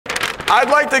I'd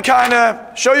like to kind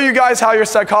of show you guys how your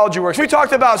psychology works. We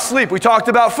talked about sleep, we talked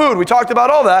about food, we talked about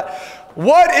all that.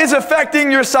 What is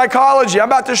affecting your psychology? I'm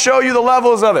about to show you the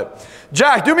levels of it.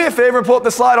 Jack, do me a favor and pull up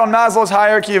the slide on Maslow's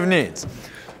hierarchy of needs.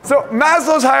 So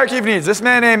Maslow's hierarchy of needs, this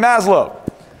man named Maslow.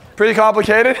 Pretty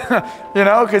complicated, you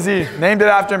know, because he named it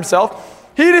after himself.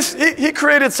 He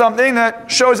created something that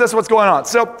shows us what's going on.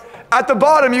 So at the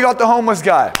bottom, you got the homeless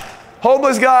guy.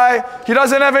 Homeless guy, he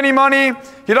doesn't have any money,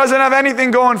 he doesn't have anything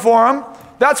going for him.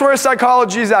 That's where his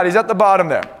psychology is at. He's at the bottom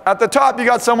there. At the top, you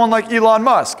got someone like Elon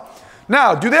Musk.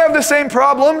 Now, do they have the same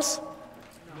problems?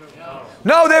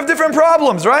 No, they have different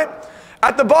problems, right?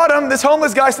 At the bottom, this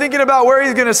homeless guy's thinking about where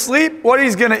he's going to sleep, what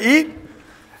he's going to eat.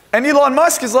 And Elon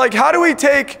Musk is like, how do we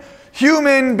take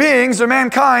human beings or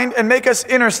mankind and make us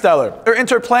interstellar or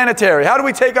interplanetary? How do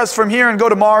we take us from here and go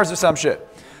to Mars or some shit?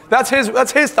 That's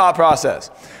his thought process.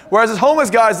 Whereas this homeless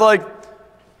guy's like,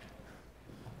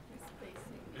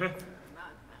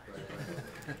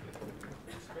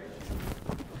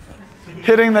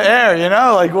 hitting the air, you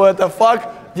know, like what the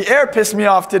fuck? The air pissed me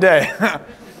off today.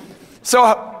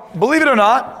 So believe it or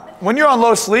not, when you're on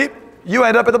low sleep, you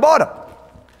end up at the bottom.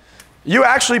 You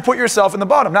actually put yourself in the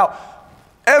bottom. Now,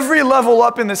 every level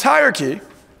up in this hierarchy,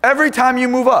 every time you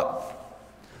move up,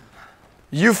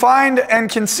 you find and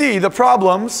can see the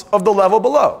problems of the level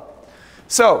below.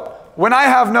 So when I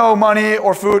have no money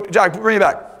or food, Jack, bring it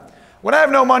back. When I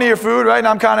have no money or food, right, and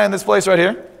I'm kind of in this place right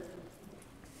here,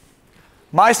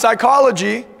 my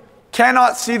psychology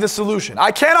cannot see the solution.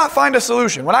 I cannot find a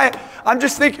solution. When I'm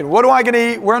just thinking, what am I going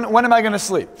to eat? When am I going to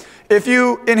sleep? If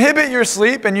you inhibit your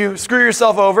sleep and you screw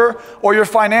yourself over, or you're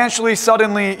financially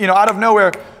suddenly, you know, out of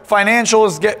nowhere,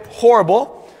 financials get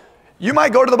horrible, you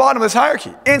might go to the bottom of this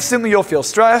hierarchy. Instantly you'll feel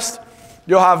stressed.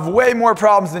 You'll have way more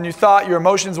problems than you thought. Your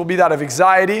emotions will be that of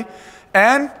anxiety.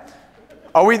 And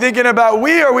are we thinking about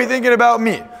we, or are we thinking about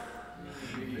me?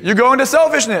 You go into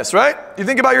selfishness, right? You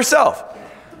think about yourself.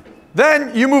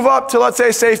 Then you move up to, let's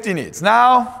say, safety needs.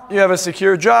 Now you have a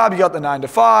secure job, you got the 9 to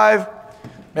 5,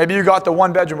 maybe you got the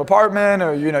 1-bedroom apartment,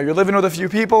 or you know, you're living with a few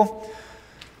people.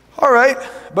 All right,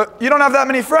 but you don't have that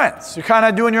many friends. You're kind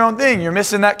of doing your own thing. You're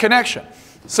missing that connection.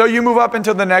 So you move up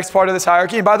into the next part of this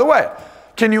hierarchy. And by the way,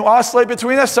 can you oscillate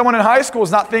between this? Someone in high school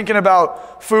is not thinking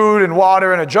about food and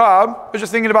water and a job. They're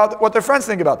just thinking about what their friends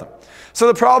think about them. So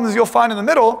the problems you'll find in the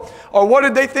middle are, what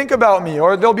did they think about me?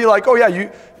 Or they'll be like, oh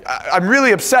yeah, I'm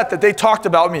really upset that they talked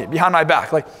about me behind my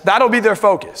back. Like, that'll be their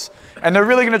focus. And they're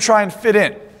really going to try and fit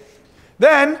in.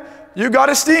 Then you got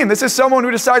esteem. This is someone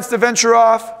who decides to venture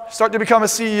off, start to become a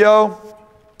CEO,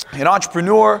 an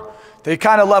entrepreneur. They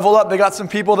kind of level up. They got some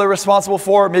people they're responsible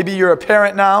for. Maybe you're a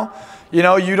parent now. You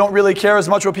know, you don't really care as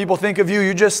much what people think of you.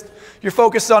 You're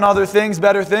focused on other things,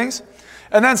 better things.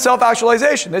 And then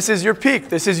self-actualization. This is your peak.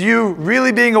 This is you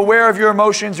really being aware of your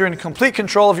emotions. You're in complete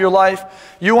control of your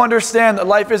life. You understand that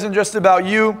life isn't just about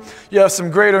you. You have some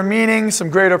greater meaning, some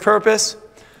greater purpose.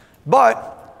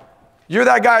 But you're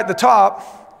that guy at the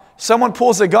top. Someone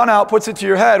pulls a gun out, puts it to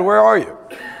your head. Where are you?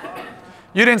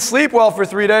 You didn't sleep well for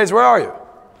 3 days. Where are you?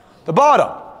 The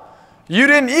bottom. You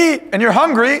didn't eat and you're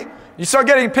hungry. You start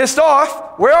getting pissed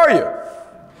off. Where are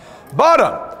you?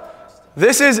 Bottom.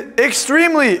 This is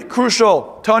extremely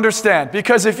crucial to understand,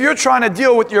 because if you're trying to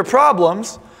deal with your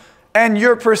problems and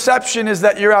your perception is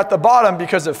that you're at the bottom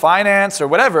because of finance or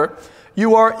whatever,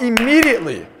 you are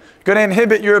immediately going to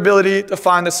inhibit your ability to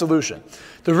find the solution.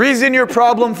 The reason you're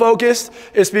problem focused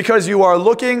is because you are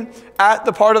looking at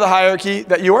the part of the hierarchy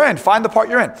that you are in. Find the part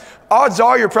you're in. Odds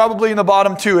are you're probably in the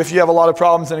bottom too if you have a lot of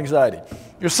problems and anxiety.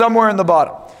 You're somewhere in the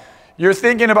bottom. You're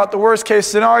thinking about the worst case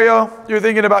scenario. You're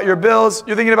thinking about your bills.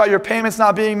 You're thinking about your payments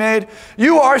not being made.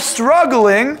 You are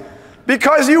struggling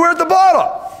because you were at the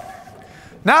bottom.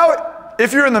 Now,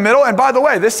 if you're in the middle, and by the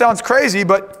way, this sounds crazy,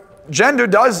 but gender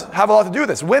does have a lot to do with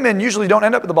this. Women usually don't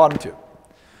end up at the bottom too.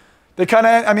 They kind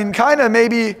of,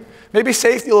 maybe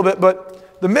safety a little bit,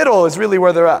 but the middle is really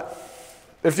where they're at.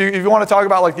 If you want to talk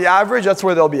about like the average, that's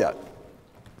where they'll be at.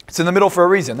 It's in the middle for a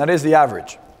reason. That is the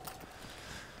average.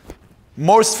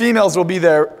 Most females will be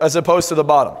there as opposed to the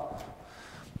bottom.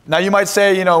 Now you might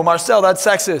say, you know, Marcel, that's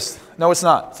sexist. No, it's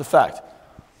not. It's a fact.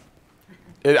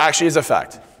 It actually is a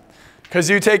fact. Because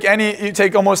you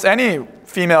take almost any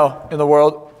female in the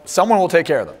world, someone will take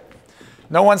care of them.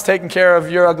 No one's taking care of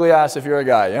your ugly ass if you're a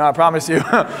guy. You know, I promise you.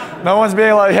 No one's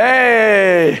being like,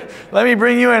 hey, let me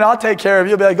bring you in. I'll take care of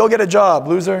you. You'll be like, go get a job,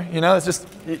 loser. You know, it's just,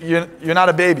 you're not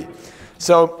a baby.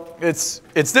 So it's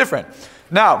different.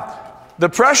 Now, the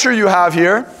pressure you have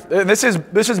here, and this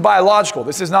is biological.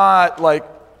 This is not like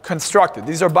constructed.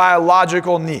 These are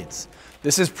biological needs.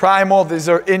 This is primal. These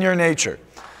are in your nature.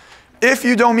 If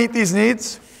you don't meet these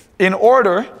needs, in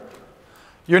order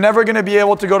you're never going to be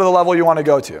able to go to the level you want to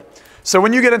go to. So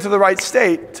when you get into the right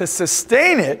state, to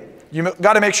sustain it, you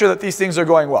got to make sure that these things are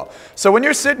going well. So when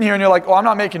you're sitting here and you're like, oh, I'm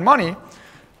not making money,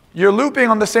 you're looping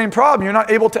on the same problem. You're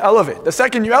not able to elevate. The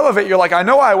second you elevate, you're like, I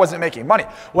know I wasn't making money.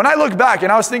 When I look back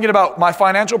and I was thinking about my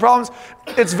financial problems,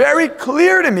 it's very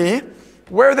clear to me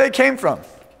where they came from.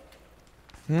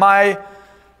 My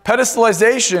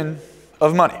pedestalization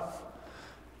of money.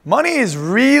 Money is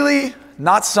really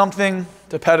not something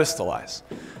to pedestalize.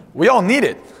 We all need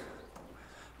it.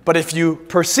 But if you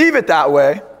perceive it that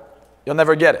way, you'll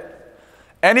never get it.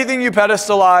 Anything you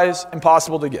pedestalize,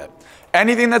 impossible to get.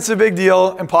 Anything that's a big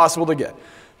deal, impossible to get.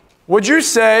 Would you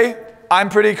say, I'm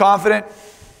pretty confident?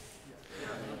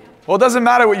 Well, it doesn't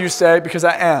matter what you say because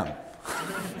I am.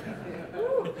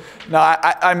 No,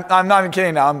 I'm not even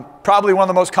kidding now. I'm probably one of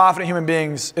the most confident human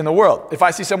beings in the world. If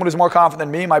I see someone who's more confident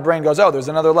than me, my brain goes, oh, there's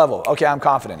another level. Okay, I'm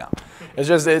confident now.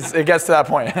 It gets to that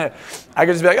point. I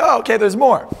could just be like, oh, okay, there's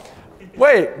more.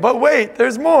 Wait,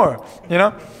 there's more. You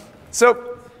know?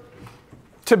 So,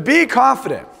 to be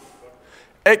confident,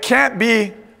 it can't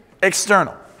be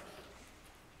external.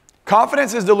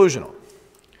 Confidence is delusional,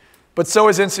 but so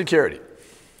is insecurity.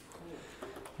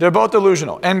 They're both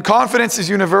delusional. And confidence is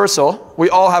universal. We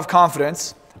all have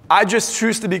confidence. I just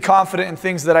choose to be confident in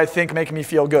things that I think make me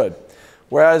feel good.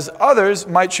 Whereas others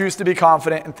might choose to be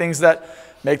confident in things that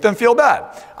make them feel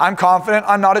bad. I'm confident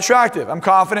I'm not attractive. I'm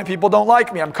confident people don't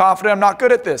like me. I'm confident I'm not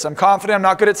good at this. I'm confident I'm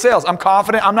not good at sales. I'm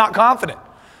confident I'm not confident.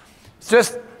 It's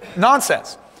just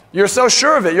nonsense. You're so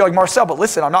sure of it. You're like, Marcel, but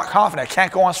listen, I'm not confident. I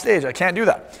can't go on stage. I can't do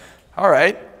that. All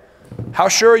right. How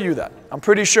sure are you that? I'm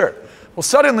pretty sure. Well,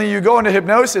 suddenly you go into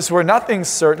hypnosis where nothing's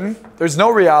certain. There's no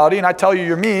reality. And I tell you,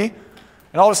 you're me.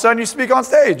 And all of a sudden you speak on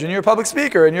stage and you're a public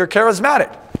speaker and you're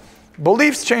charismatic.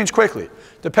 Beliefs change quickly,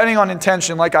 depending on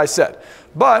intention, like I said.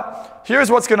 But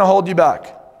here's what's going to hold you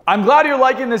back. I'm glad you're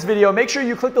liking this video. Make sure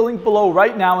you click the link below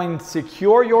right now and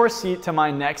secure your seat to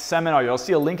my next seminar. You'll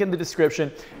see a link in the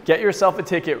description. Get yourself a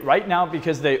ticket right now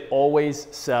because they always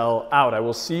sell out. I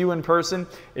will see you in person.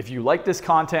 If you like this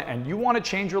content and you want to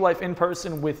change your life in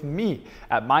person with me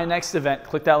at my next event,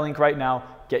 click that link right now.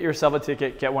 Get yourself a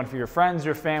ticket. Get one for your friends,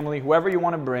 your family, whoever you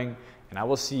want to bring, and I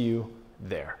will see you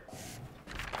there.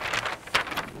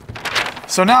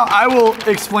 So now I will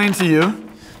explain to you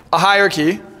a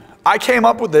hierarchy. I came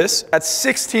up with this at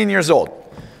 16 years old.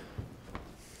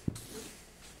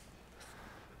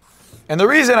 And the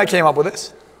reason I came up with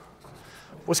this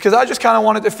was because I just kind of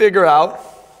wanted to figure out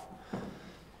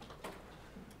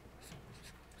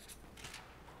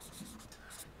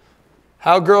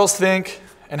how girls think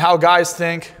and how guys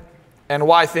think and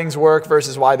why things work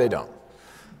versus why they don't.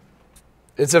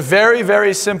 It's a very,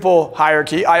 very simple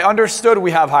hierarchy. I understood we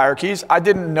have hierarchies. I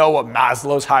didn't know what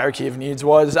Maslow's hierarchy of needs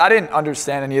was. I didn't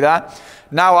understand any of that.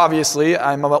 Now, obviously,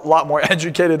 I'm a lot more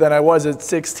educated than I was at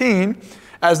 16,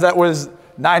 as that was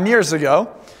 9 years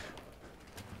ago.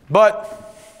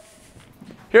 But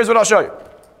here's what I'll show you.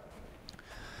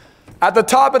 At the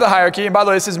top of the hierarchy, and by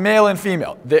the way, this is male and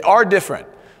female. They are different.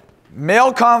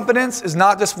 Male confidence is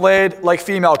not displayed like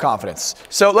female confidence.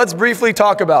 So let's briefly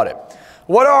talk about it.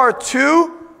 What are our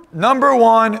two number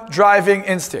one driving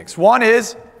instincts? One is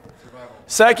survival.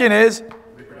 Second is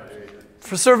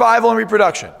for survival and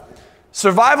reproduction.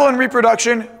 Survival and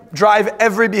reproduction drive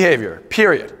every behavior,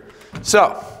 period.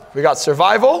 So we got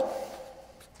survival,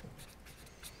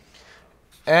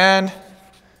 and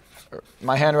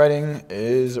my handwriting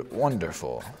is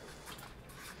wonderful.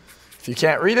 If you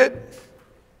can't read it,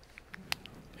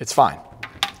 it's fine.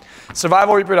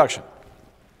 Survival, reproduction.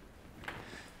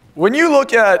 When you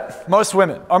look at most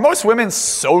women, are most women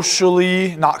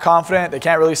socially not confident? They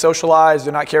can't really socialize,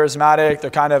 they're not charismatic, they're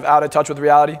kind of out of touch with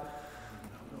reality?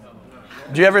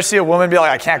 Do you ever see a woman be like,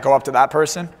 I can't go up to that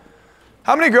person?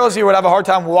 How many girls here would have a hard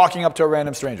time walking up to a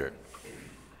random stranger?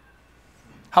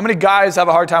 How many guys have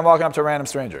a hard time walking up to a random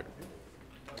stranger?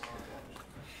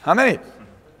 How many?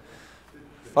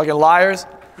 Fucking liars.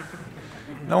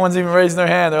 No one's even raising their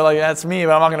hand. They're like, that's me,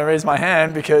 but I'm not going to raise my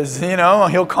hand because, you know,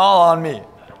 he'll call on me.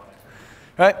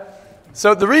 Right?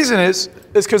 So the reason is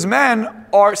because men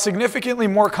are significantly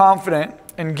more confident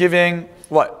in giving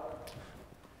what?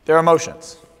 Their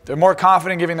emotions. They're more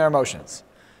confident in giving their emotions,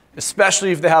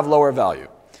 especially if they have lower value.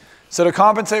 So to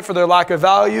compensate for their lack of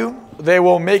value, they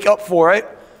will make up for it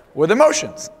with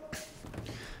emotions.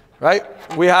 Right?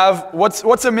 We have,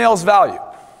 what's a male's value?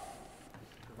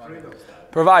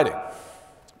 Providing.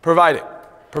 Providing.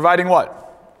 Providing what?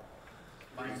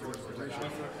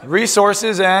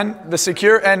 Resources and the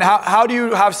secure. And how do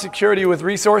you have security with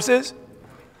resources?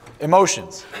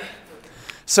 Emotions.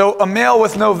 So a male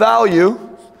with no value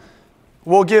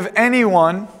will give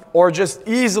anyone or just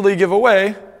easily give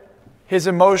away his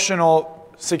emotional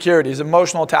security, his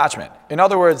emotional attachment. In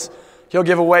other words, he'll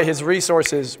give away his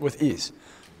resources with ease.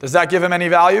 Does that give him any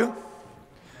value?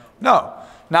 No.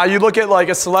 Now you look at like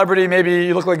a celebrity, maybe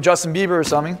you look like Justin Bieber or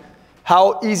something.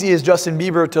 How easy is Justin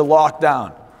Bieber to lock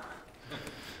down?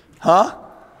 Huh?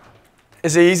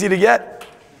 Is it easy to get?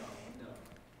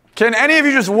 Can any of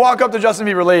you just walk up to Justin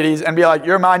Bieber ladies and be like,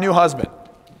 you're my new husband?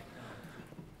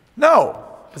 No.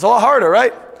 It's a lot harder,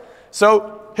 right?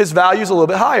 So his value is a little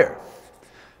bit higher.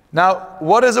 Now,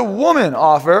 what does a woman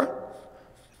offer?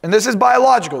 And this is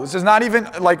biological. This is not even,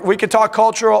 like, we could talk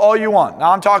cultural all you want.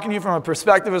 Now I'm talking to you from a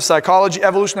perspective of psychology,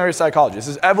 evolutionary psychology. This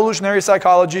is evolutionary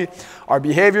psychology. Our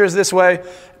behavior is this way.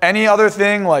 Any other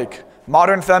thing, like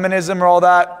modern feminism or all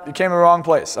that, you came in the wrong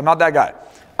place. I'm not that guy.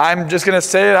 I'm just going to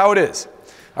say it how it is.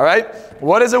 All right?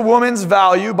 What is a woman's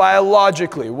value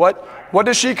biologically? What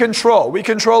does she control? We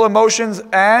control emotions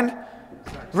and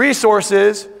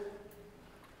resources.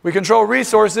 We control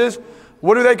resources.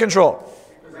 What do they control?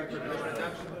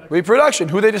 Reproduction,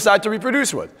 who they decide to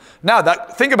reproduce with. Now,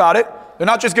 think about it. They're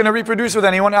not just going to reproduce with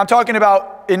anyone. I'm talking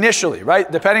about initially, right?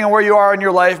 Depending on where you are in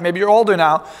your life, maybe you're older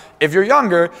now. If you're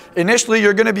younger, initially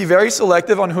you're going to be very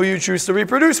selective on who you choose to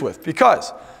reproduce with,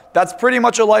 because that's pretty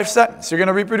much a life sentence. You're going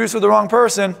to reproduce with the wrong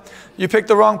person. You pick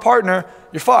the wrong partner.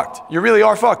 You're fucked. You really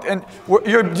are fucked. And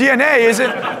your DNA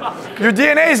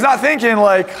is not thinking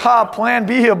like, plan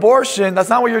B, abortion. That's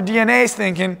not what your DNA is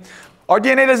thinking. Our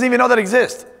DNA doesn't even know that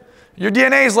exists. Your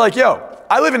DNA is like, yo,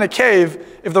 I live in a cave.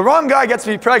 If the wrong guy gets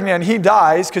me pregnant and he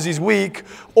dies because he's weak,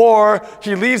 or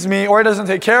he leaves me, or he doesn't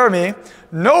take care of me,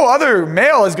 no other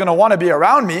male is going to want to be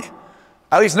around me.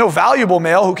 At least no valuable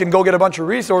male who can go get a bunch of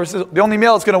resources. The only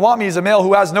male that's going to want me is a male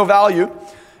who has no value.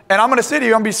 And I'm going to sit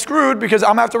here and be screwed because I'm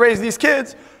going to have to raise these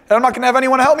kids, and I'm not going to have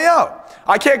anyone to help me out.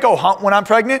 I can't go hunt when I'm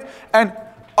pregnant. And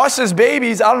us as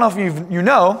babies, I don't know if you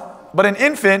know, but an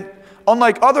infant,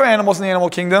 unlike other animals in the animal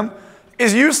kingdom,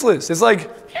 is useless. It's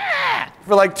like,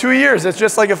 for like 2 years, it's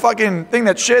just like a fucking thing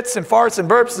that shits and farts and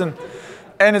burps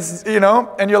and it's, you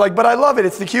know, and you're like, but I love it.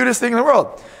 It's the cutest thing in the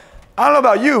world. I don't know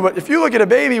about you, but if you look at a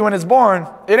baby when it's born,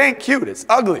 it ain't cute. It's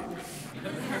ugly.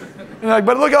 You're like,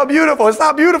 but look how beautiful. It's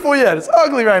not beautiful yet. It's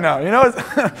ugly right now, you know?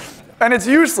 And it's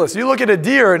useless. You look at a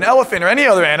deer, an elephant, or any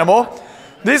other animal,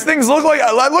 these things look like,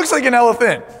 that looks like an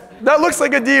elephant. That looks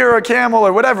like a deer or a camel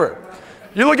or whatever.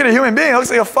 You look at a human being, it looks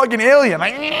like a fucking alien.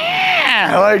 Like,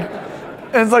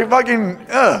 and it's like fucking, you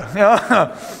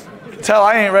know? Tell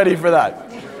I ain't ready for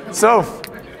that. So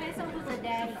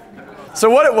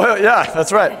what, yeah,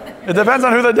 that's right. It depends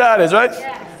on who the dad is, right?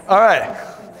 Yes. All right.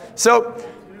 So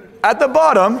at the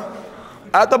bottom,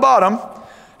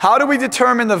 how do we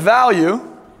determine the value?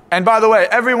 And by the way,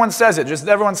 everyone says it, just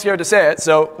everyone's scared to say it,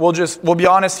 so we'll be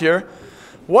honest here.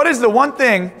 What is the one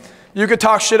thing you could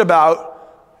talk shit about?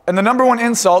 And the number one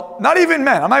insult, not even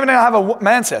men, I'm not even going to have a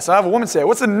man say it, so I have a woman say it.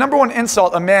 What's the number one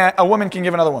insult a woman can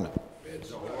give another woman?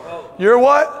 You're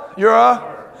what? You're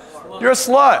a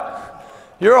slut.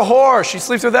 You're a whore. She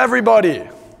sleeps with everybody.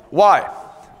 Why?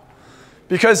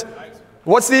 Because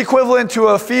what's the equivalent to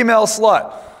a female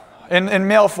slut in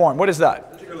male form? What is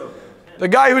that? The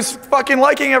guy who's fucking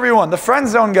liking everyone, the friend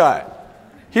zone guy.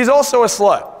 He's also a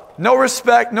slut. No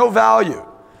respect, no value.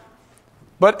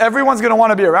 But everyone's going to want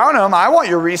to be around him. I want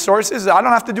your resources. I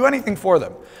don't have to do anything for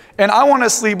them. And I want to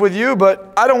sleep with you,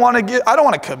 but I don't want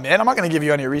to commit. I'm not going to give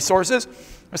you any resources.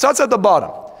 So that's at the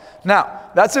bottom. Now,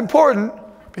 that's important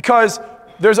because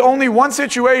there's only one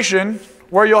situation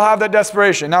where you'll have that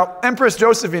desperation. Now, Empress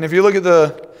Josephine, if you look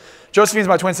at Josephine's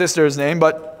my twin sister's name,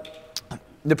 but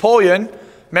Napoleon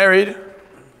married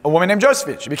a woman named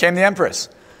Josephine. She became the empress.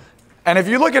 And if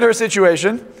you look at her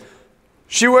situation,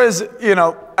 she was, you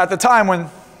know, at the time when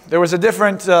there was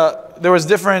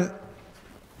different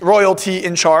royalty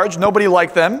in charge. Nobody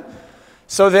liked them.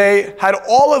 So they had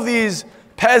all of these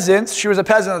peasants, she was a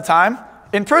peasant at the time,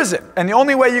 in prison. And the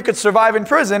only way you could survive in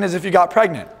prison is if you got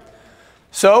pregnant.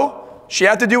 So she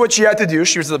had to do what she had to do.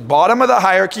 She was at the bottom of the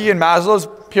hierarchy in Maslow's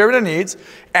pyramid of needs.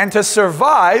 And to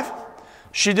survive,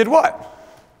 she did what?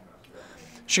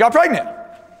 She got pregnant.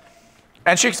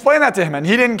 And she explained that to him, and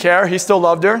he didn't care. He still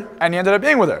loved her, and he ended up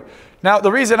being with her. Now,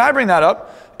 the reason I bring that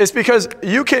up is because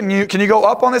can you go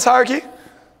up on this hierarchy?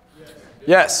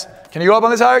 Yes. Can you go up on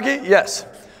this hierarchy? Yes.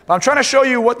 But I'm trying to show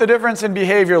you what the difference in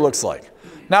behavior looks like.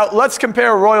 Now, let's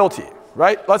compare royalty,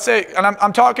 right? Let's say, and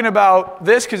I'm talking about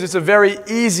this because it's a very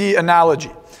easy analogy.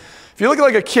 If you look at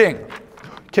like a king,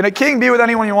 can a king be with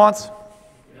anyone he wants?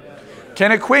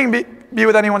 Can a queen be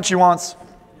with anyone she wants?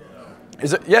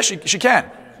 Yes, she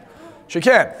can. She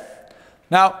can.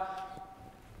 Now,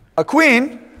 a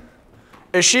queen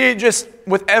Is she just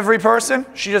with every person?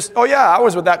 She just, oh yeah, I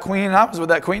was with that queen, I was with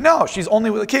that queen. No, she's only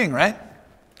with a king, right?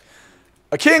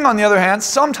 A king, on the other hand,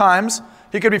 sometimes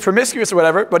he could be promiscuous or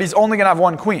whatever, but he's only going to have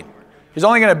one queen. He's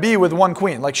only going to be with one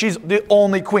queen. Like, she's the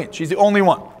only queen. She's the only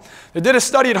one. They did a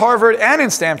study at Harvard and in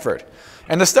Stanford.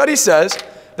 And the study says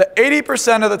that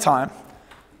 80% of the time,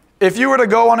 if you were to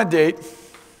go on a date,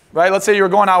 right, let's say you were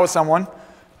going out with someone,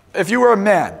 if you were a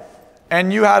man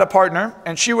and you had a partner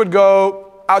and she would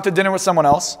go out to dinner with someone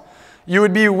else, you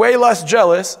would be way less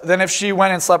jealous than if she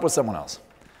went and slept with someone else.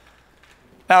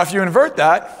 Now, if you invert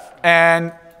that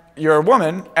and you're a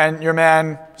woman and your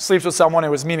man sleeps with someone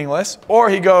who was meaningless, or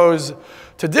he goes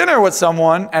to dinner with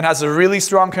someone and has a really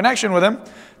strong connection with him,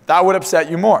 that would upset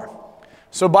you more.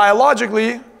 So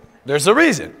biologically, there's a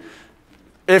reason.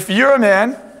 If you're a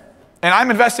man and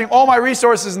I'm investing all my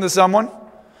resources into someone,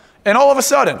 and all of a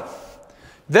sudden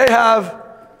they have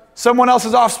someone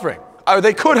else's offspring, or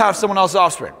they could have someone else's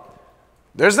offspring,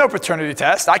 there's no paternity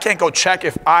test. I can't go check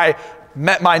if I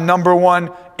met my number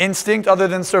one instinct other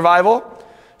than survival.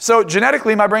 So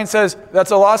genetically, my brain says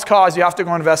that's a lost cause. You have to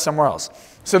go invest somewhere else.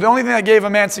 So the only thing that gave a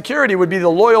man security would be the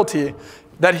loyalty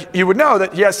that he would know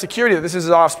that he has security, that this is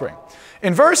his offspring.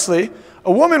 Inversely,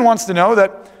 a woman wants to know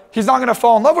that he's not going to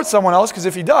fall in love with someone else, because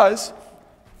if he does,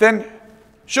 then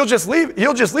he'll just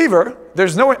leave her.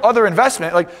 There's no other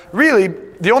investment. Like, really,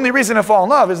 the only reason to fall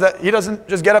in love is that he doesn't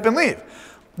just get up and leave.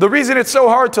 The reason it's so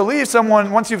hard to leave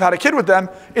someone once you've had a kid with them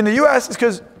in the US is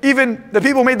because even the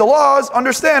people who made the laws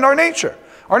understand our nature.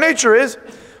 Our nature is,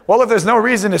 well, if there's no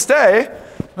reason to stay,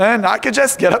 then I could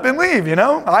just get up and leave, you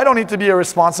know? I don't need to be a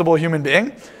responsible human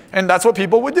being. And that's what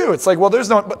people would do. It's like, well,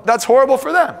 but that's horrible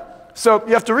for them. So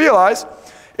you have to realize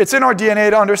it's in our DNA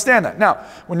to understand that. Now,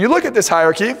 when you look at this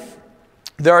hierarchy,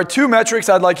 there are two metrics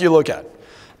I'd like you to look at,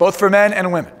 both for men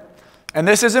and women. And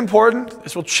this is important.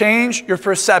 This will change your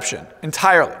perception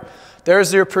entirely.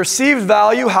 There's your perceived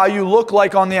value, how you look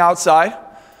like on the outside,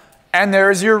 and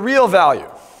there's your real value,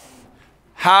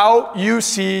 how you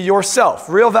see yourself.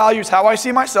 Real value is how I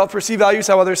see myself. Perceived value is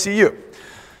how others see you.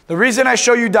 The reason I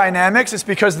show you dynamics is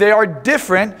because they are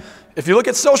different. If you look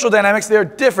at social dynamics, they are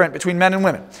different between men and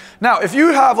women. Now, if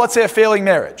you have, let's say, a failing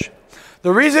marriage,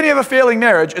 the reason you have a failing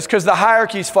marriage is because the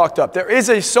hierarchy is fucked up. There is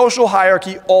a social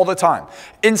hierarchy all the time.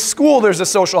 In school, there's a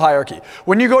social hierarchy.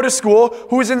 When you go to school,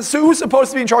 who's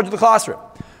supposed to be in charge of the classroom?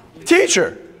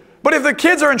 Teacher. But if the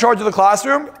kids are in charge of the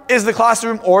classroom, is the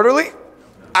classroom orderly?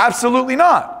 Absolutely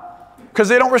not, because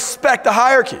they don't respect the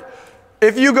hierarchy.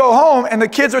 If you go home and the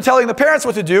kids are telling the parents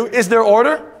what to do, is there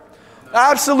order?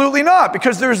 Absolutely not,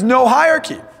 because there's no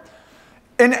hierarchy.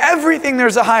 In everything,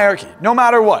 there's a hierarchy, no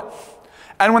matter what.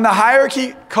 And when the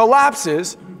hierarchy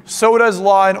collapses, so does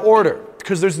law and order,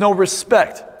 because there's no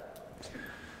respect.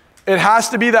 It has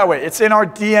to be that way. It's in our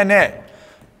DNA.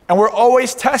 And we're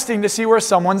always testing to see where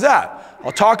someone's at.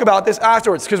 I'll talk about this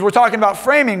afterwards, because we're talking about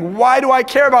framing. Why do I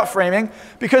care about framing?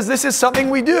 Because this is something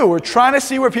we do. We're trying to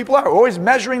see where people are. We're always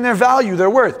measuring their value, their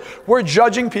worth. We're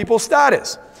judging people's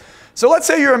status. So let's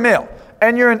say you're a male,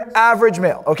 and you're an average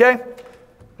male, okay?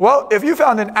 Well, if you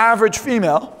found an average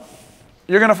female,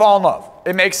 you're going to fall in love.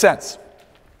 It makes sense.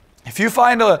 If you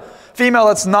find a female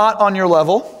that's not on your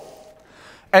level,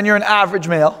 and you're an average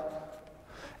male,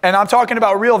 and I'm talking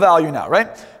about real value now, right?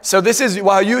 So this is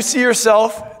how you see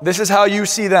yourself, this is how you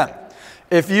see them.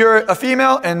 If you're a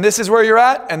female, and this is where you're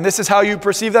at, and this is how you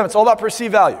perceive them, it's all about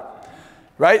perceived value,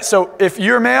 right? So if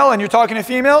you're male and you're talking to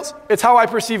females, it's how I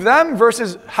perceive them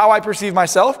versus how I perceive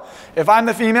myself. If I'm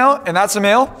the female and that's a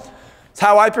male, it's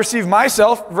how I perceive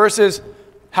myself versus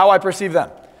how I perceive them.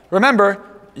 Remember,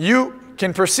 you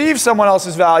can perceive someone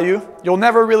else's value. You'll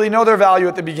never really know their value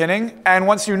at the beginning. And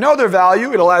once you know their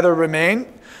value, it'll either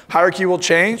remain, hierarchy will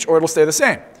change, or it'll stay the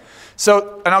same.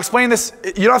 So, and I'll explain this.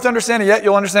 You don't have to understand it yet.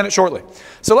 You'll understand it shortly.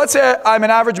 So let's say I'm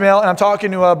an average male and I'm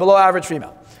talking to a below average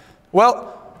female.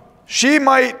 Well, she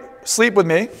might sleep with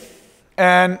me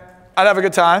and I'd have a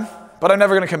good time, but I'm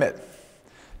never going to commit.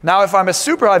 Now, if I'm a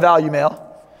super high value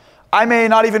male, I may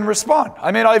not even respond.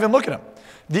 I may not even look at him.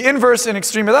 The inverse and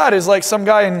extreme of that is like some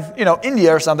guy in,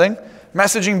 India or something,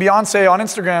 messaging Beyonce on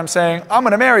Instagram saying, I'm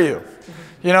going to marry you.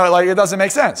 Like it doesn't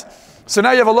make sense. So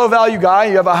now you have a low value guy,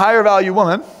 you have a higher value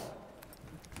woman.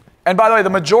 And by the way, the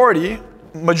majority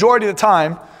of the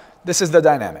time, this is the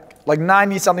dynamic. Like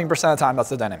 90-something% of the time, that's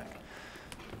the dynamic.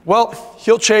 Well,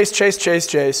 he'll chase.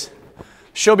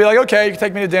 She'll be like, okay, you can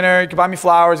take me to dinner, you can buy me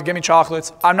flowers, you can give me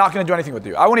chocolates. I'm not going to do anything with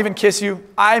you. I won't even kiss you.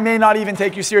 I may not even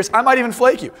take you serious. I might even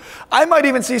flake you. I might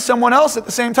even see someone else at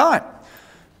the same time.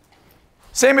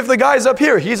 Same if the guy's up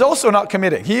here. He's also not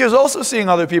committing. He is also seeing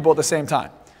other people at the same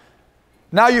time.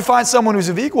 Now you find someone who's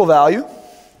of equal value,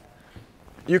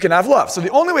 you can have love. So the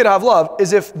only way to have love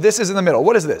is if this is in the middle.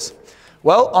 What is this?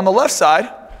 Well, on the left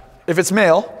side, if it's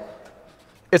male,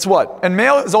 it's what? And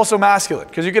male is also masculine,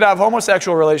 because you could have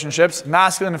homosexual relationships,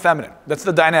 masculine and feminine. That's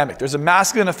the dynamic. There's a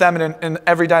masculine and feminine in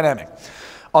every dynamic.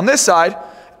 On this side,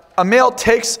 a male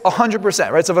takes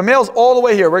 100%, right? So if a male's all the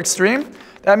way here, we're extreme,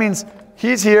 that means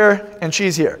he's here and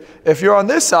she's here. If you're on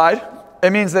this side, it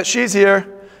means that she's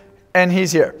here and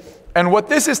he's here. And what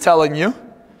this is telling you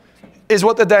is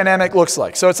what the dynamic looks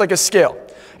like. So it's like a scale.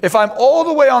 If I'm all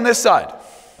the way on this side,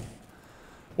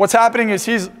 what's happening is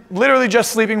he's literally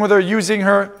just sleeping with her, using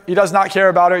her. He does not care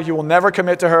about her. He will never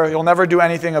commit to her. He'll never do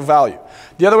anything of value.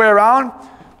 The other way around,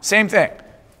 same thing.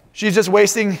 She's just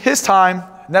wasting his time,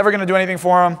 never going to do anything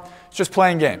for him. It's just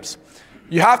playing games.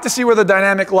 You have to see where the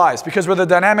dynamic lies, because where the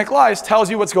dynamic lies tells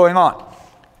you what's going on.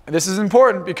 And this is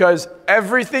important because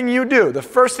everything you do, the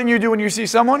first thing you do when you see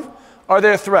someone, are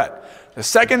they a threat? The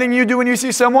second thing you do when you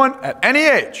see someone at any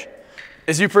age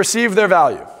is you perceive their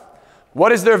value.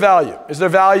 What is their value? Is their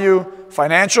value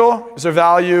financial? Is their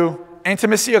value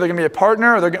intimacy? Are they going to be a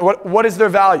partner? What is their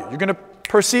value? You're going to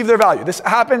perceive their value. This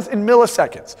happens in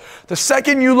milliseconds. The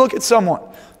second you look at someone,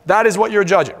 that is what you're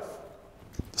judging.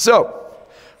 So,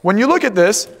 when you look at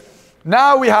this,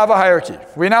 now we have a hierarchy.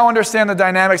 We now understand the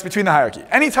dynamics between the hierarchy.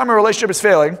 Anytime a relationship is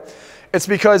failing, it's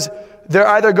because they're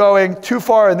either going too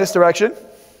far in this direction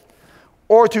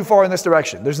or too far in this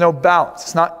direction. There's no balance.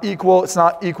 It's not equal. It's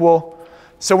not equal.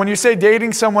 So when you say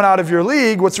dating someone out of your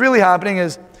league, what's really happening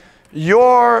is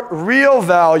your real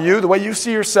value, the way you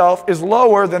see yourself, is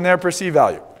lower than their perceived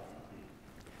value.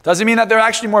 Doesn't mean that they're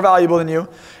actually more valuable than you.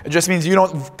 It just means you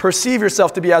don't perceive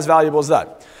yourself to be as valuable as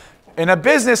that. In a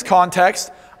business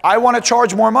context, I want to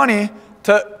charge more money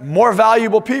to more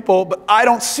valuable people, but I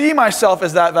don't see myself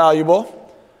as that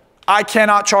valuable. I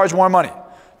cannot charge more money.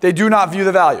 They do not view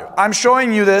the value. I'm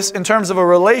showing you this in terms of a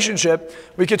relationship.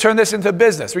 We could turn this into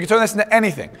business. We could turn this into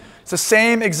anything. It's the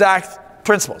same exact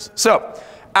principles. So,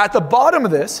 at the bottom of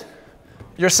this,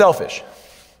 you're selfish.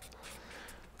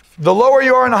 The lower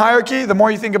you are in the hierarchy, the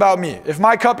more you think about me. If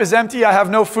my cup is empty, I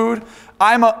have no food.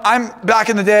 I'm back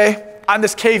in the day, I'm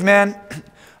this caveman.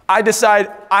 I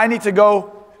decide I need to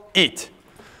go eat.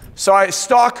 So I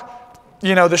stalk,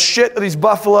 the shit of these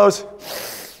buffaloes.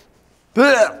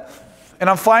 And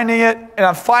I'm finding it, and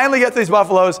I finally get to these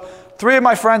buffaloes. 3 of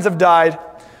my friends have died,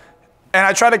 and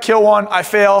I try to kill one. I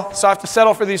fail, so I have to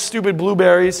settle for these stupid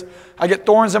blueberries. I get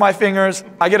thorns in my fingers.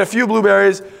 I get a few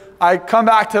blueberries. I come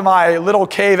back to my little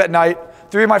cave at night.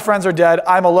 3 of my friends are dead.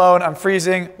 I'm alone. I'm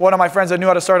freezing. One of my friends that knew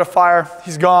how to start a fire,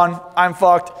 he's gone. I'm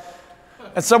fucked.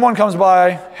 And someone comes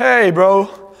by. Hey,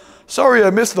 bro. Sorry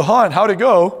I missed the hunt. How'd it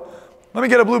go? Let me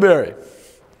get a blueberry.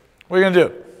 What are you going to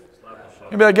do?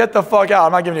 You'll be like, get the fuck out.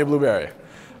 I'm not giving you a blueberry.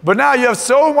 But now you have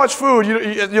so much food.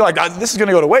 You're like, this is going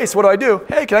to go to waste. What do I do?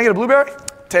 Hey, can I get a blueberry?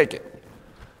 Take it.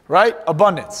 Right?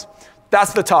 Abundance.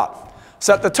 That's the top.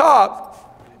 So at the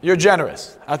top, you're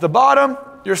generous. At the bottom,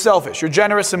 you're selfish. You're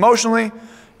generous emotionally.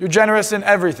 You're generous in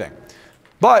everything.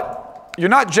 But you're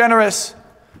not generous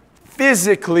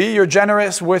physically. You're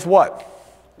generous with what?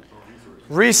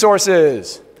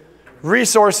 Resources.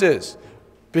 Resources.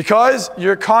 Because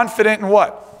you're confident in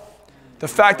what? The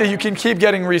fact that you can keep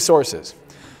getting resources.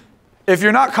 If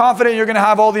you're not confident you're going to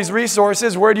have all these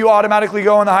resources, where do you automatically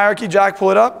go in the hierarchy? Jack,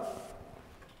 pull it up.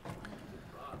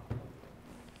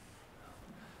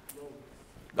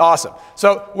 Awesome.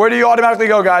 So where do you automatically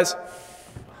go, guys?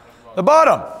 The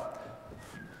bottom.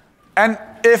 And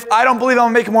if I don't believe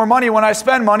I'm making more money when I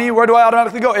spend money, where do I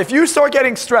automatically go? If you start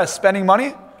getting stressed spending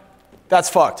money, that's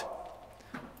fucked.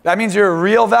 That means your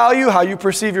real value, how you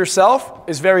perceive yourself,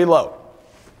 is very low.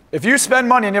 If you spend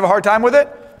money and you have a hard time with it,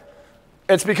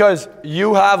 it's because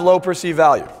you have low perceived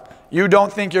value. You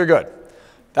don't think you're good.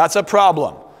 That's a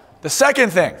problem. The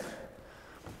second thing,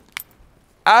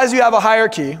 as you have a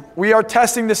hierarchy, we are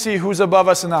testing to see who's above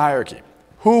us in the hierarchy,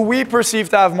 who we perceive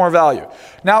to have more value.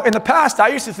 Now, in the past, I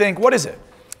used to think, what is it?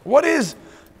 What is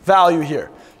value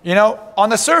here? On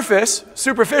the surface,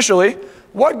 superficially,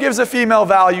 what gives a female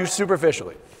value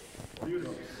superficially?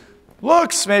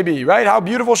 Looks, maybe, right? How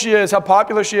beautiful she is, how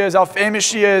popular she is, how famous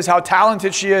she is, how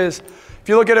talented she is. If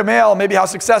you look at a male, maybe how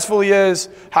successful he is,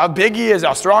 how big he is,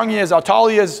 how strong he is, how tall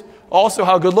he is, also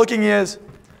how good looking he is.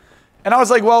 And I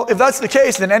was like, well, if that's the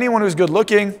case, then anyone who's good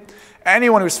looking,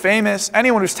 anyone who's famous,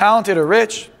 anyone who's talented or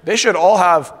rich, they should all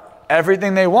have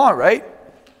everything they want, right?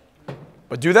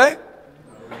 But do they?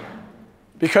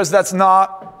 Because that's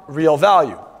not real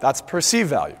value. That's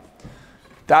perceived value.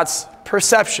 That's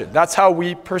perception. That's how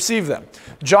we perceive them.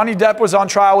 Johnny Depp was on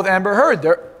trial with Amber Heard.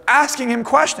 They're asking him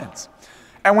questions.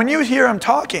 And when you hear him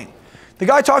talking, the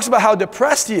guy talks about how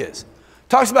depressed he is,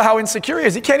 Talks about how insecure he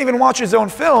is. He can't even watch his own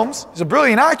films. He's a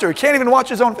brilliant actor. He can't even watch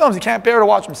his own films. He can't bear to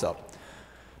watch himself.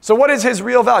 So what is his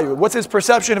real value? What's his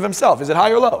perception of himself? Is it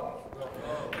high or low?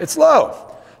 It's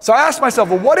low. So I asked myself,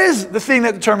 well, what is the thing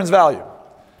that determines value?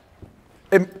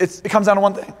 It comes down to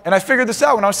one thing. And I figured this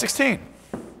out when I was 16,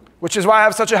 which is why I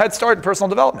have such a head start in personal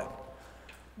development.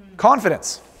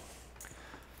 Confidence.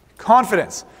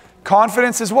 Confidence.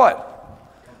 Confidence is what?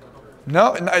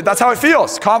 No, that's how it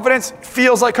feels. Confidence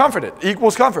feels like comfort. It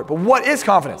equals comfort. But what is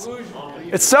confidence?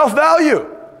 It's self-value.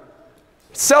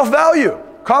 Self-value.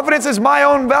 Confidence is my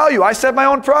own value. I set my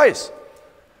own price.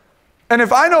 And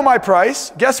if I know my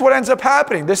price, guess what ends up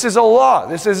happening? This is a law.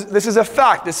 This is a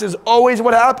fact. This is always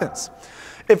what happens.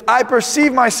 If I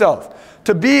perceive myself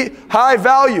to be high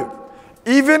value,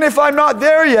 even if I'm not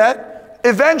there yet,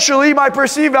 eventually my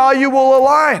perceived value will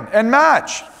align and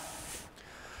match.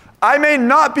 I may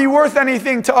not be worth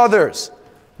anything to others,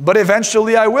 but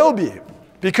eventually I will be,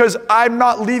 because I'm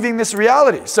not leaving this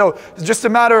reality. So it's just a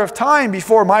matter of time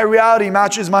before my reality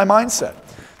matches my mindset.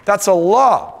 That's a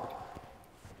law.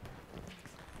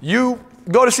 You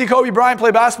go to see Kobe Bryant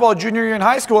play basketball junior year in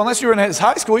high school, unless you were in his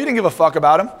high school, you didn't give a fuck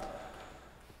about him.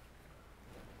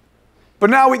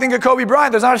 But now we think of Kobe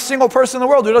Bryant, there's not a single person in the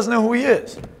world who doesn't know who he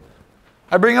is.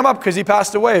 I bring him up because he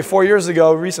passed away 4 years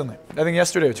ago recently. I think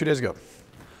yesterday or 2 days ago.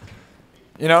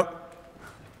 You know?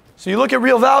 So you look at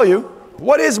real value.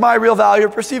 What is my real value or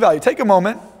perceived value? Take a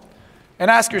moment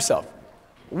and ask yourself,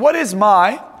 what is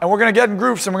my, and we're going to get in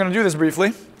groups and we're going to do this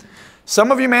briefly.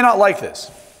 Some of you may not like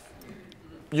this.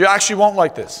 You actually won't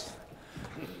like this.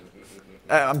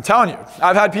 I'm telling you.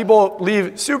 I've had people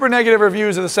leave super negative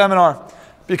reviews of the seminar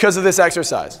because of this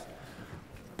exercise.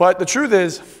 But the truth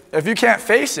is, if you can't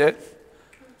face it,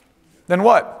 then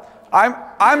what?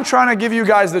 I'm trying to give you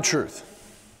guys the truth.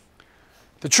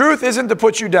 The truth isn't to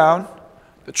put you down.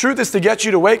 The truth is to get you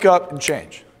to wake up and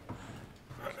change.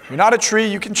 You're not a tree,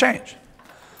 you can change.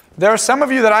 There are some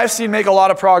of you that I've seen make a lot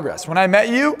of progress. When I met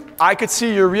you, I could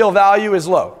see your real value is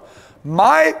low.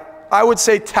 My, I would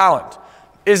say, talent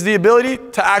is the ability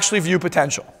to actually view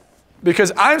potential.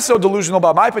 Because I'm so delusional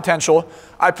about my potential,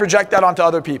 I project that onto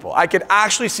other people. I could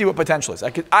actually see what potential is.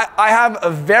 I have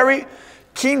a very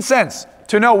keen sense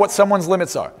to know what someone's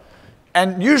limits are.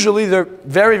 And usually they're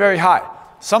very, very high.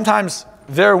 Sometimes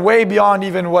they're way beyond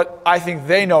even what I think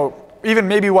they know, even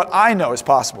maybe what I know is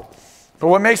possible. But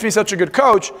what makes me such a good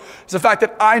coach is the fact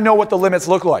that I know what the limits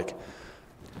look like.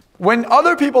 When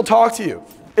other people talk to you,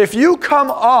 if you come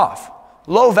off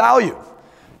low value,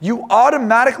 you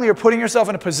automatically are putting yourself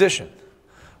in a position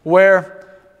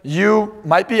where you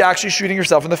might be actually shooting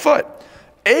yourself in the foot.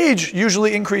 Age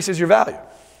usually increases your value,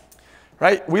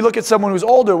 right? We look at someone who's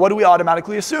older, what do we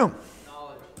automatically assume?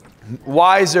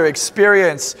 Wiser,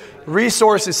 experience,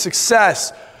 resources,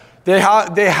 success. They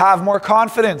have more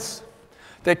confidence.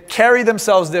 They carry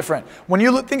themselves different. When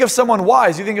you think of someone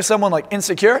wise, you think of someone like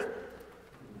insecure?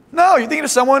 No, you're thinking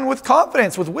of someone with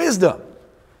confidence, with wisdom.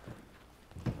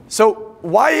 So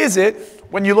why is it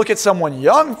when you look at someone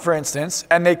young, for instance,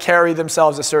 and they carry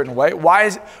themselves a certain way,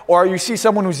 or you see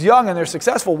someone who's young and they're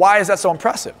successful, why is that so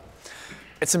impressive?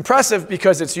 It's impressive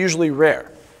because it's usually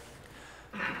rare.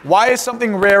 Why is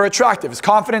something rare attractive? Is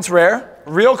confidence rare?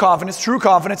 Real confidence, true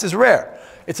confidence is rare.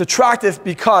 It's attractive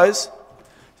because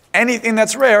anything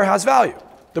that's rare has value.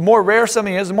 The more rare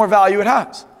something is, the more value it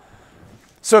has.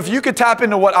 So if you could tap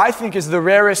into what I think is the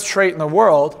rarest trait in the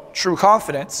world, true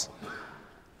confidence,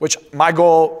 which my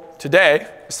goal today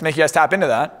is to make you guys tap into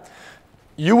that,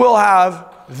 you will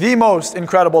have the most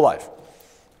incredible life.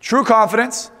 True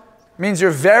confidence means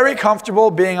you're very comfortable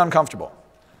being uncomfortable.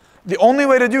 The only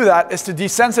way to do that is to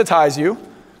desensitize you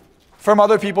from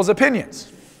other people's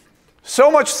opinions.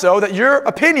 So much so that your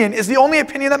opinion is the only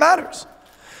opinion that matters.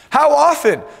 How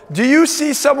often do you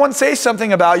see someone say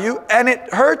something about you and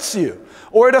it hurts you,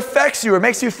 or it affects you, or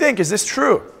makes you think, is this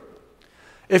true?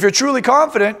 If you're truly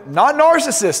confident, not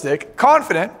narcissistic,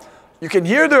 confident, you can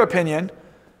hear their opinion,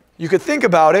 you could think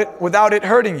about it without it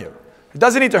hurting you. It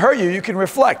doesn't need to hurt you, you can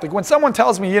reflect. Like when someone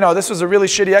tells me, this was a really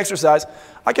shitty exercise,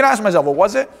 I can ask myself, well,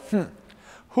 was it?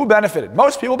 Who benefited?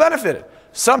 Most people benefited.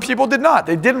 Some people did not.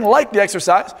 They didn't like the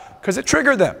exercise because it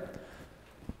triggered them.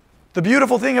 The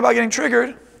beautiful thing about getting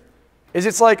triggered is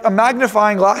it's like a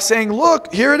magnifying glass saying,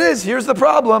 look, here it is, here's the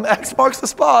problem, X marks the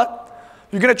spot.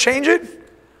 You're going to change it?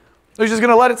 Or you're just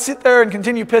going to let it sit there and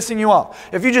continue pissing you off?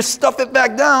 If you just stuff it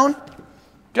back down,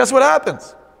 guess what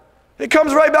happens? It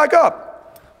comes right back up.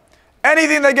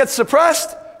 Anything that gets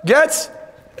suppressed gets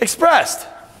expressed.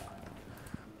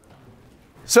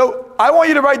 So I want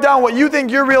you to write down what you think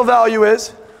your real value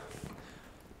is.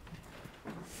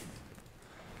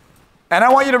 And I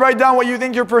want you to write down what you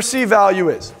think your perceived value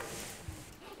is.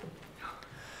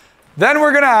 Then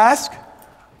we're going to ask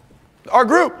our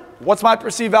group, what's my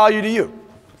perceived value to you?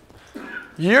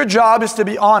 Your job is to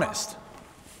be honest.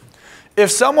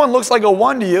 If someone looks like a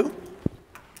 1 to you,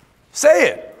 say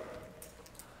it.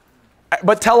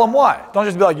 But tell them why. Don't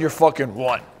just be like, you're fucking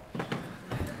 1.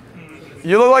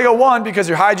 You look like a 1 because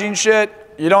your hygiene shit,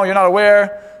 you're not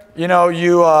aware, you don't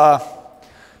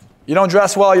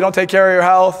dress well, you don't take care of your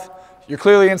health, you're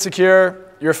clearly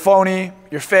insecure, you're phony,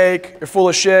 you're fake, you're full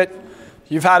of shit,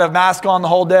 you've had a mask on the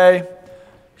whole day,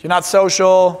 you're not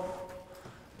social,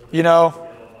 1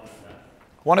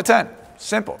 to 10,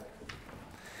 simple.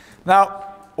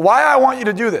 Now, why I want you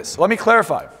to do this, let me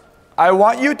clarify. I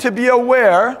want you to be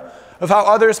aware of how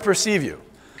others perceive you.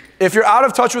 If you're out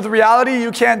of touch with reality,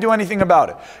 you can't do anything about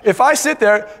it. If I sit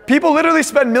there, people literally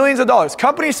spend millions of dollars.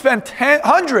 Companies spend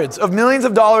hundreds of millions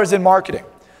of dollars in marketing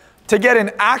to get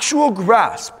an actual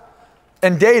grasp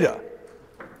and data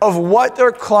of what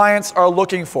their clients are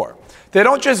looking for. They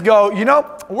don't just go,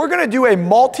 we're going to do a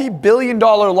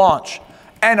multi-billion-dollar launch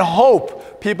and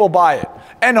hope people buy it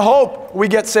and hope we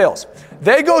get sales.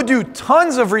 They go do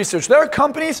tons of research. There are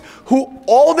companies who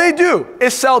all they do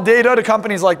is sell data to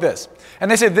companies like this. And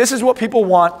they say, this is what people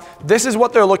want. This is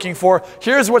what they're looking for.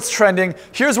 Here's what's trending.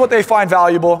 Here's what they find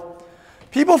valuable.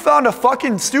 People found a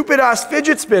fucking stupid-ass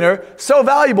fidget spinner so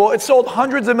valuable, it sold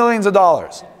hundreds of millions of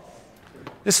dollars.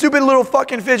 This stupid little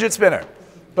fucking fidget spinner.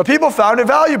 But people found it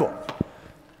valuable.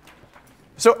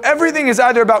 So everything is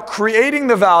either about creating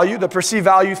the value, the perceived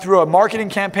value through a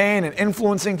marketing campaign and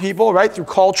influencing people, right, through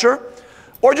culture,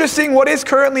 or just seeing what is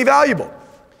currently valuable.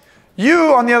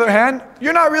 You, on the other hand,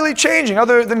 you're not really changing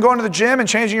other than going to the gym and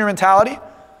changing your mentality.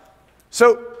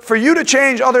 So for you to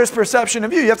change others' perception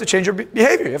of you, you have to change your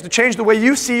behavior. You have to change the way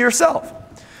you see yourself.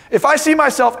 If I see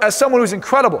myself as someone who's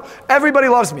incredible, everybody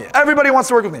loves me, everybody wants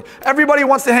to work with me, everybody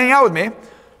wants to hang out with me,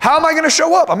 how am I going to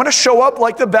show up? I'm going to show up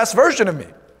like the best version of me.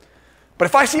 But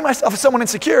if I see myself as someone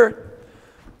insecure,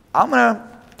 I'm going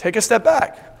to take a step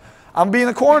back. I'm going to be in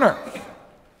the corner.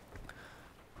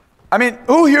 I mean,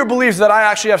 who here believes that I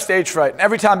actually have stage fright? And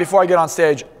every time before I get on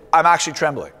stage, I'm actually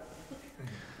trembling.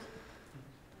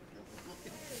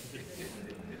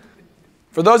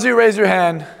 For those of you who raise your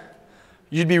hand,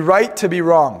 you'd be right to be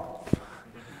wrong.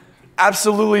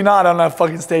 Absolutely not, I don't have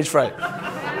fucking stage fright.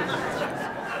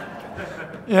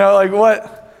 Like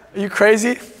what? Are you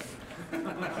crazy?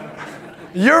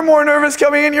 You're more nervous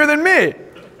coming in here than me.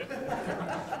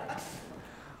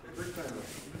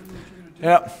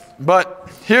 Yeah, but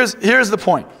here's the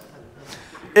point.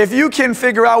 If you can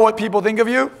figure out what people think of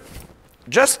you,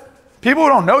 just people who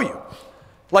don't know you.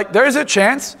 Like there's a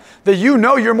chance that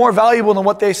you're more valuable than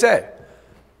what they say.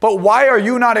 But why are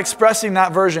you not expressing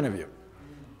that version of you?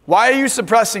 Why are you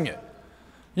suppressing it?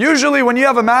 Usually when you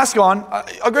have a mask on,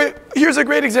 here's a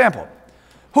great example.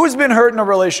 Who's been hurt in a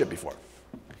relationship before?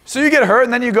 So you get hurt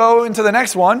and then you go into the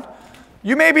next one.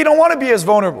 You maybe don't want to be as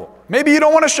vulnerable. Maybe you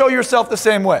don't want to show yourself the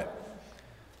same way.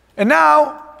 And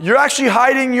now you're actually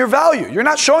hiding your value. You're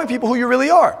not showing people who you really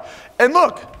are. And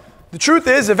look, the truth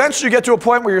is eventually you get to a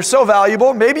point where you're so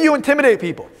valuable, maybe you intimidate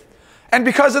people. And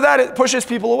because of that, it pushes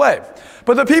people away.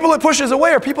 But the people it pushes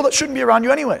away are people that shouldn't be around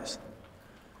you anyways.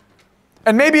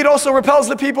 And maybe it also repels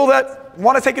the people that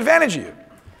want to take advantage of you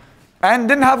and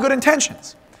didn't have good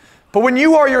intentions. But when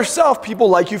you are yourself, people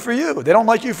like you for you. They don't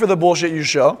like you for the bullshit you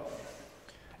show.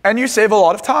 And you save a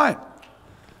lot of time.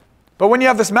 But when you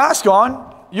have this mask on,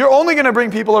 you're only going to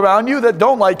bring people around you that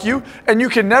don't like you, and you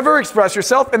can never express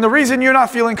yourself. And the reason you're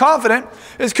not feeling confident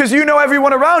is because you know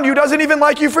everyone around you doesn't even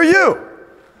like you for you.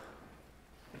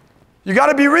 You got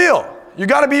to be real. You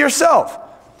got to be yourself.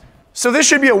 So this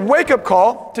should be a wake-up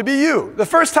call to be you. The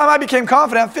first time I became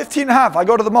confident, I'm 15 and a half, I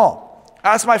go to the mall.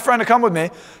 I asked my friend to come with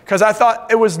me because I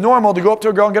thought it was normal to go up to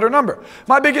a girl and get her number.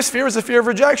 My biggest fear was the fear of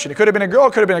rejection. It could have been a girl,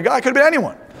 it could have been a guy, it could have been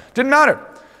anyone. Didn't matter.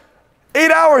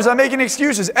 8 hours, I'm making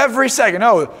excuses every second.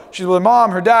 Oh, she's with her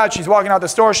mom, her dad, she's walking out the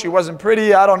store, she wasn't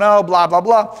pretty, I don't know, blah, blah,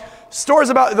 blah.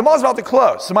 The mall's about to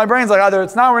close. So my brain's like, either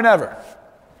it's now or never.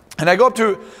 And I go up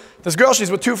to this girl,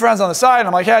 she's with 2 friends on the side, and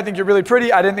I'm like, hey, I think you're really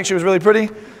pretty. I didn't think she was really pretty.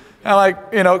 And I'm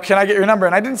like, can I get your number?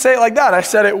 And I didn't say it like that. I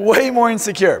said it way more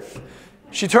insecure.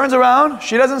 She turns around,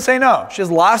 she doesn't say no. She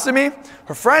just laughs at me,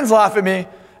 her friends laugh at me, and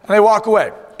they walk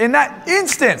away. In that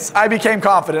instance, I became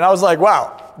confident. I was like,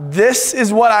 wow, this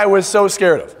is what I was so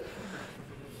scared of.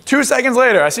 2 seconds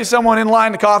later, I see someone in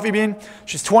line, the coffee bean.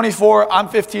 She's 24, I'm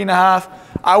 15 and a half.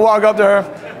 I walk up to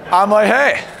her, I'm like,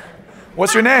 hey,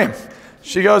 what's your name?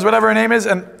 She goes, whatever her name is,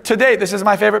 and to date, this is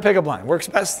my favorite pickup line. Works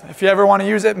best. If you ever want to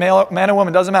use it, man or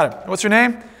woman, doesn't matter. What's your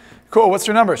name? Cool, what's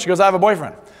your number? She goes, I have a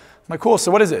boyfriend. I'm like, cool,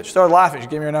 so what is it? She started laughing, she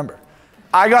gave me her number.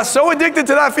 I got so addicted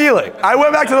to that feeling. I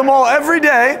went back to the mall every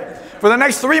day for the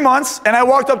next 3 months, and I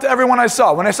walked up to everyone I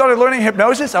saw. When I started learning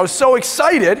hypnosis, I was so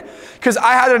excited because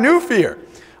I had a new fear.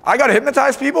 I got to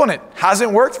hypnotize people, and it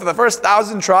hasn't worked for the first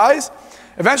 1,000 tries.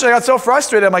 Eventually, I got so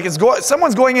frustrated, I'm like,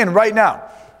 someone's going in right now.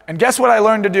 And guess what I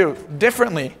learned to do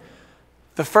differently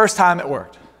the first time it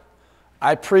worked?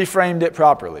 I pre-framed it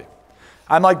properly.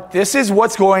 I'm like, this is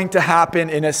what's going to happen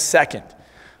in a second.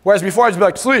 Whereas before, I'd just be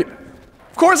like, sleep.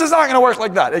 Of course it's not going to work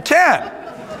like that. It can.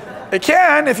 It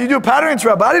can if you do a pattern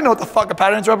interrupt, but I didn't know what the fuck a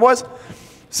pattern interrupt was.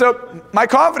 So my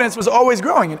confidence was always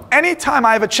growing. And anytime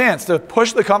I have a chance to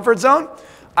push the comfort zone,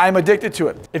 I'm addicted to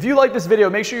it. If you like this video,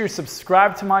 make sure you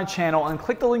subscribe to my channel and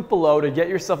click the link below to get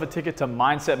yourself a ticket to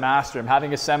Mindset Mastery. I'm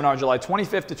having a seminar July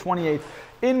 25th to 28th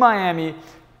in Miami.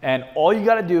 And all you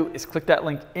gotta do is click that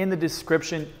link in the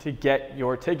description to get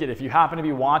your ticket. If you happen to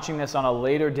be watching this on a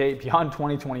later date beyond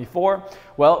 2024,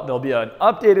 well, there'll be an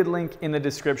updated link in the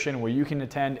description where you can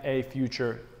attend a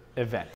future event.